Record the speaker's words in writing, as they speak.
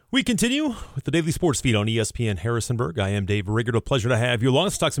We continue with the Daily Sports Feed on ESPN Harrisonburg. I am Dave Riggert. A pleasure to have you along.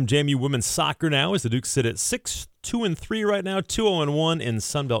 Let's talk some JMU women's soccer now as the Dukes sit at 6-2-3 right now, 2-0-1 in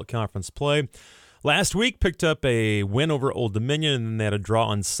Sunbelt Conference play. Last week picked up a win over Old Dominion, and then they had a draw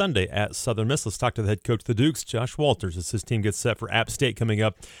on Sunday at Southern Miss. Let's talk to the head coach of the Dukes, Josh Walters, as his team gets set for App State coming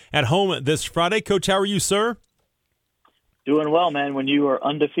up at home this Friday. Coach, how are you, sir? Doing well, man. When you are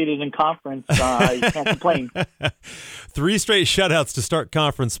undefeated in conference, you can't complain. 3 straight shutouts to start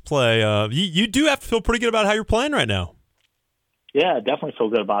conference play. You do have to feel pretty good about how you're playing right now. Yeah, definitely feel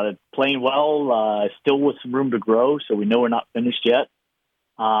good about it. Playing well, still with some room to grow, so we know we're not finished yet.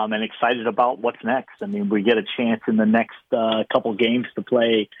 And excited about what's next. I mean, we get a chance in the next couple games to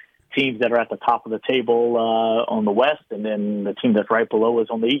play teams that are at the top of the table on the West, and then the team that's right below is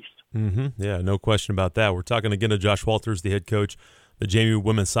on the East. Mm-hmm. Yeah, no question about that. We're talking again to Josh Walters, the head coach, the JMU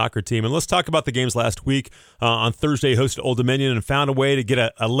women's soccer team. And let's talk about the games last week. On Thursday, hosted Old Dominion and found a way to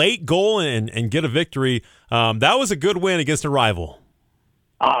get a late goal and get a victory. That was a good win against a rival.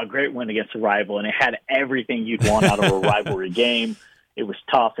 Great win against a rival, and it had everything you'd want out of a rivalry game. It was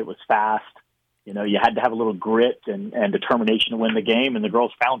tough. It was fast. You know, you had to have a little grit and determination to win the game, and the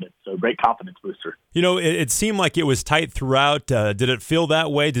girls found it. So great confidence booster. You know, it seemed like it was tight throughout. Did it feel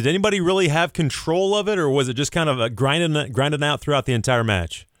that way? Did anybody really have control of it, or was it just kind of grinding out throughout the entire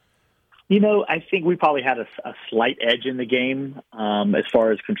match? You know, I think we probably had a slight edge in the game as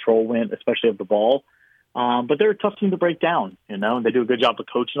far as control went, especially of the ball. But they're a tough team to break down, you know, and they do a good job of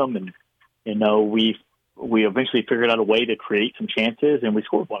coaching them. And, you know, we eventually figured out a way to create some chances, and we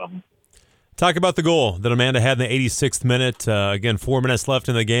scored one of them. Talk about the goal that Amanda had in the 86th minute. Again, 4 minutes left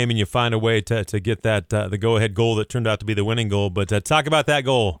in the game, and you find a way to get that the go-ahead goal that turned out to be the winning goal. But talk about that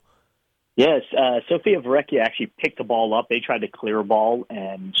goal. Yes, Sophia Varecchia actually picked the ball up. They tried to clear a ball,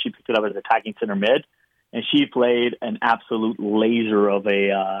 and she picked it up as attacking center mid. And she played an absolute laser of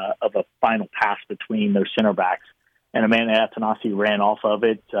a final pass between their center backs. And Amanda Atanasi ran off of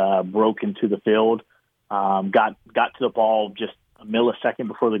it, broke into the field, got to the ball just a millisecond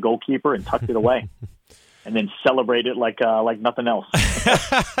before the goalkeeper and tucked it away, and then celebrated like nothing else.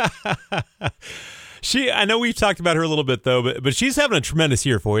 I know we've talked about her a little bit though, but she's having a tremendous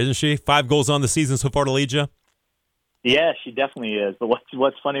year for you, isn't she? 5 goals on the season so far to lead you. Yeah, she definitely is. But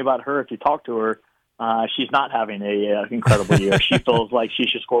what's funny about her, if you talk to her, she's not having a incredible year. She feels like she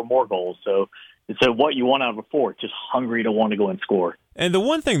should score more goals. So what you want out of a forward, just hungry to want to go and score. And the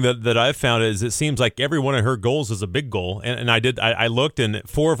one thing that I've found is it seems like every one of her goals is a big goal. And I looked, and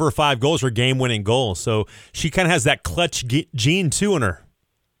 4 of her 5 goals are game-winning goals. So she kind of has that clutch gene, too, in her.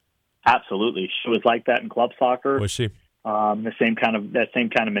 Absolutely. She was like that in club soccer. Was she? That same kind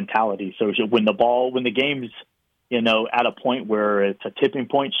of mentality. So when the game's, you know, at a point where it's a tipping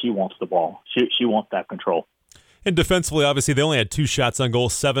point, she wants the ball. She wants that control. And defensively, obviously, they only had 2 shots on goal,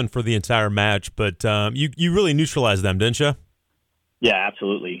 7 for the entire match. But you really neutralized them, didn't you? Yeah,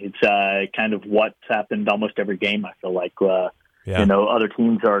 absolutely. It's kind of what's happened almost every game, I feel like. You know, other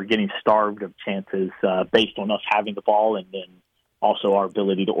teams are getting starved of chances based on us having the ball, and then also our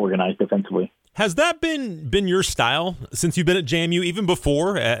ability to organize defensively. Has that been your style since you've been at JMU, even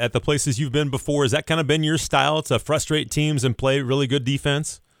before, at the places you've been before? Has that kind of been your style to frustrate teams and play really good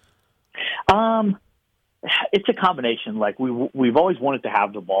defense? It's a combination. Like we've always wanted to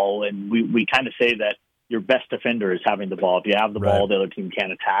have the ball, and we kind of say that your best defender is having the ball. If you have the ball, the other team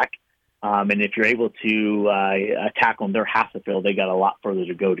can't attack. And if you're able to attack on their half the field, they got a lot further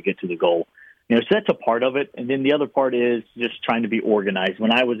to go to get to the goal. You know, so that's a part of it. And then the other part is just trying to be organized.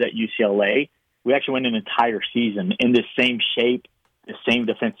 When I was at UCLA, we actually went an entire season in the same shape, the same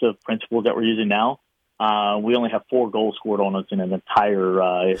defensive principles that we're using now. We only have 4 goals scored on us in an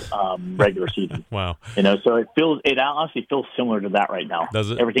entire regular season. Wow. You know, so it honestly feels similar to that right now.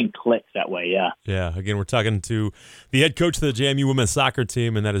 Does it? Everything clicks that way, yeah. Yeah, again, we're talking to the head coach of the JMU women's soccer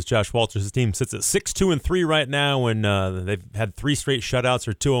team, and that is Josh Walters. His team sits at 6-2-3 right now, and they've had 3 straight shutouts,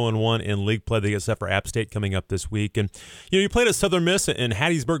 or 2-0-1 in league play. They get set for App State coming up this week. And you played at Southern Miss in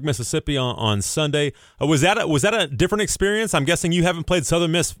Hattiesburg, Mississippi on Sunday. Was that a different experience? I'm guessing you haven't played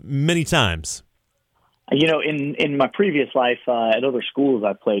Southern Miss many times. You know, in my previous life at other schools,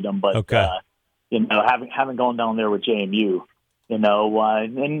 I played them, but you know, haven't gone down there with JMU. You know,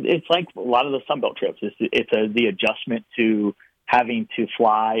 and it's like a lot of the Sunbelt trips. It's the adjustment to having to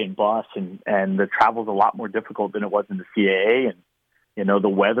fly and bus, and the travel's a lot more difficult than it was in the CAA. And you know, the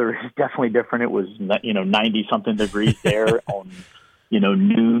weather is definitely different. It was 90 something degrees there on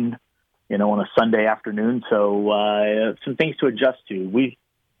noon, on a Sunday afternoon. So some things to adjust to.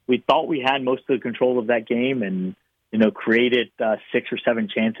 We thought we had most of the control of that game, and created 6 or 7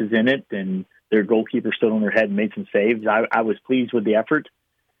 chances in it, and their goalkeeper stood on their head and made some saves. I was pleased with the effort.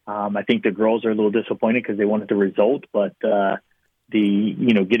 I think the girls are a little disappointed because they wanted the result, but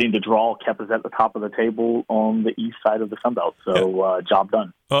getting the draw kept us at the top of the table on the east side of the Sun Belt. So job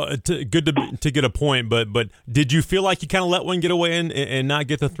done. Good to get a point, but did you feel like you kind of let one get away and not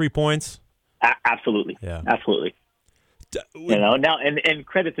get the 3 points? Absolutely. Yeah. Absolutely. Now and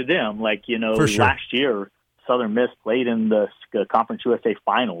credit to them. For sure. Last year Southern Miss played in the Conference USA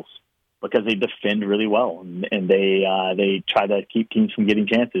Finals because they defend really well and they try to keep teams from getting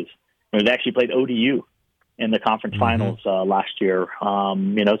chances. They actually played ODU in the conference finals last year. So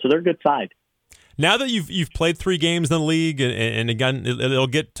they're a good side. Now that you've played 3 games in the league, and again, it'll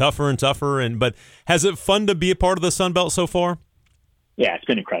get tougher and tougher. But has it fun to be a part of the Sun Belt so far? Yeah, it's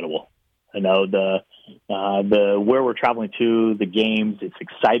been incredible. The where we're traveling to, the games, it's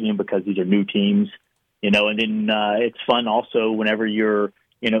exciting because these are new teams. And then it's fun also whenever you're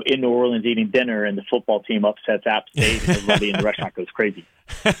in New Orleans eating dinner and the football team upsets App State and everybody in the restaurant goes crazy.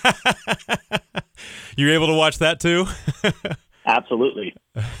 You're able to watch that too? Absolutely.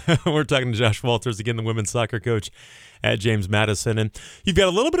 We're talking to Josh Walters, again, the women's soccer coach at James Madison. And you've got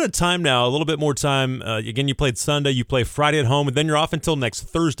a little bit of time now, a little bit more time. Again, you played Sunday, you play Friday at home, and then you're off until next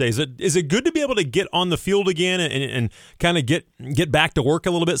Thursday. Is it good to be able to get on the field again and kind of get back to work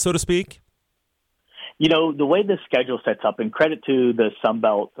a little bit, so to speak? The way the schedule sets up, and credit to the Sun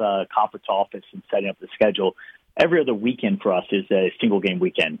Belt Conference office in setting up the schedule, every other weekend for us is a single-game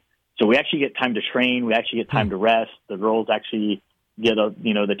weekend. So we actually get time to train. We actually get time to rest. The girls actually get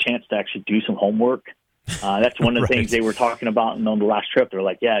the chance to actually do some homework. That's one of the things they were talking about on the last trip. They're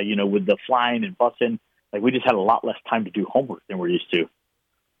like, with the flying and busing, we just had a lot less time to do homework than we're used to.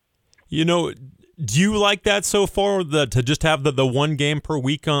 Do you like that so far, to just have the one game per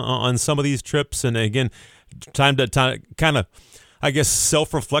week on some of these trips? And again, time to kind of, I guess,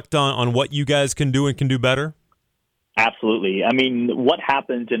 self-reflect on what you guys can do and can do better? Absolutely. I mean, what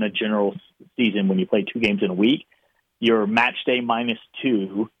happens in a general season when you play 2 games in a week? You're match day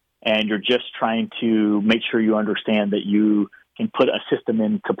 -2, and you're just trying to make sure you understand that you can put a system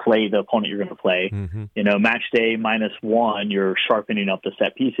in to play the opponent you're going to play. Mm-hmm. Match day -1, you're sharpening up the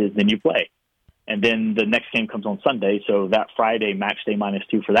set pieces, then you play. And then the next game comes on Sunday, so that Friday, match day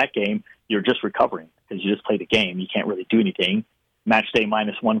 -2 for that game, you're just recovering because you just played a game. You can't really do anything. Match day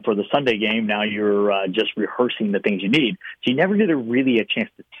 -1 for the Sunday game, now you're just rehearsing the things you need. So you never get really a chance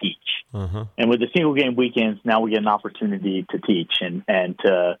to teach. Uh-huh. And with the single-game weekends, now we get an opportunity to teach and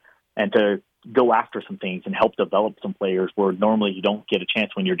to go after some things and help develop some players where normally you don't get a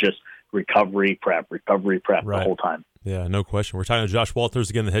chance when you're just recovery prep right. the whole time. Yeah, no question. We're talking to Josh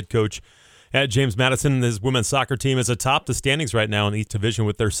Walters, again, the head coach at James Madison. His women's soccer team is atop the standings right now in the East Division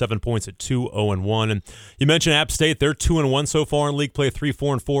with their 7 points at 2-0-1. And you mentioned App State; they're 2-1 so far in league play,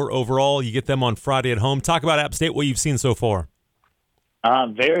 3-4-4 overall. You get them on Friday at home. Talk about App State, what you've seen so far.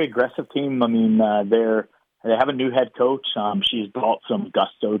 Very aggressive team. I mean, they have a new head coach. She's brought some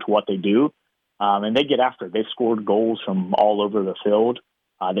gusto to what they do, and they get after it. They've scored goals from all over the field.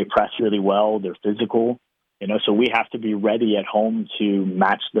 They press really well. They're physical. So we have to be ready at home to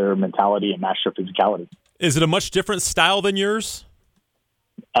match their mentality and match their physicality. Is it a much different style than yours?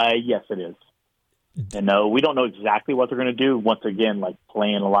 Yes, it is. And we don't know exactly what they're going to do. Once again,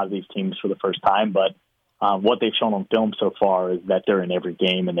 playing a lot of these teams for the first time, but what they've shown on film so far is that they're in every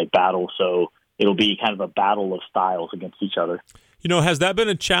game and they battle. So it'll be kind of a battle of styles against each other. Has that been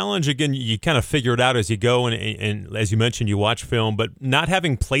a challenge? Again, you kind of figure it out as you go, and as you mentioned, you watch film, but not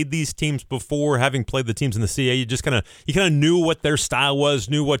having played these teams before, having played the teams in the CA, you kind of knew what their style was,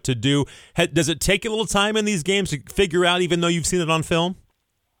 knew what to do. Does it take a little time in these games to figure out, even though you've seen it on film?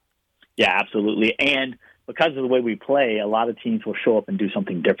 Yeah, absolutely. And because of the way we play, a lot of teams will show up and do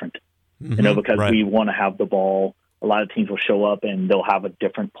something different. Because we want to have the ball. A lot of teams will show up and they'll have a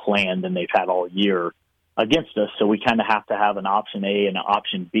different plan than they've had all year against us. So we kind of have to have an option A and an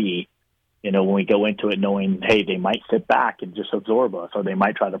option B, when we go into it knowing, hey, they might sit back and just absorb us, or they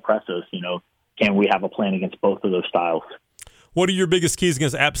might try to press us. Can we have a plan against both of those styles? What are your biggest keys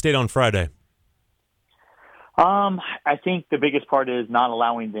against App State on Friday? I think the biggest part is not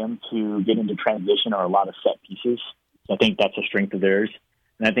allowing them to get into transition or a lot of set pieces. I think that's a strength of theirs.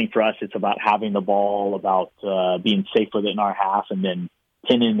 And I think for us, it's about having the ball, about being safe with it in our half, and then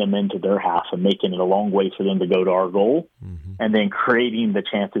pinning them into their half and making it a long way for them to go to our goal, and then creating the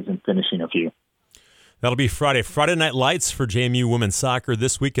chances and finishing a few. That'll be Friday. Friday Night Lights for JMU women's soccer.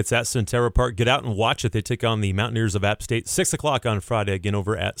 This week it's at Centerra Park. Get out and watch it. They take on the Mountaineers of App State, 6 o'clock on Friday, again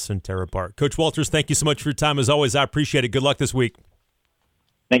over at Centerra Park. Coach Walters, thank you so much for your time. As always, I appreciate it. Good luck this week.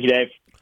 Thank you, Dave.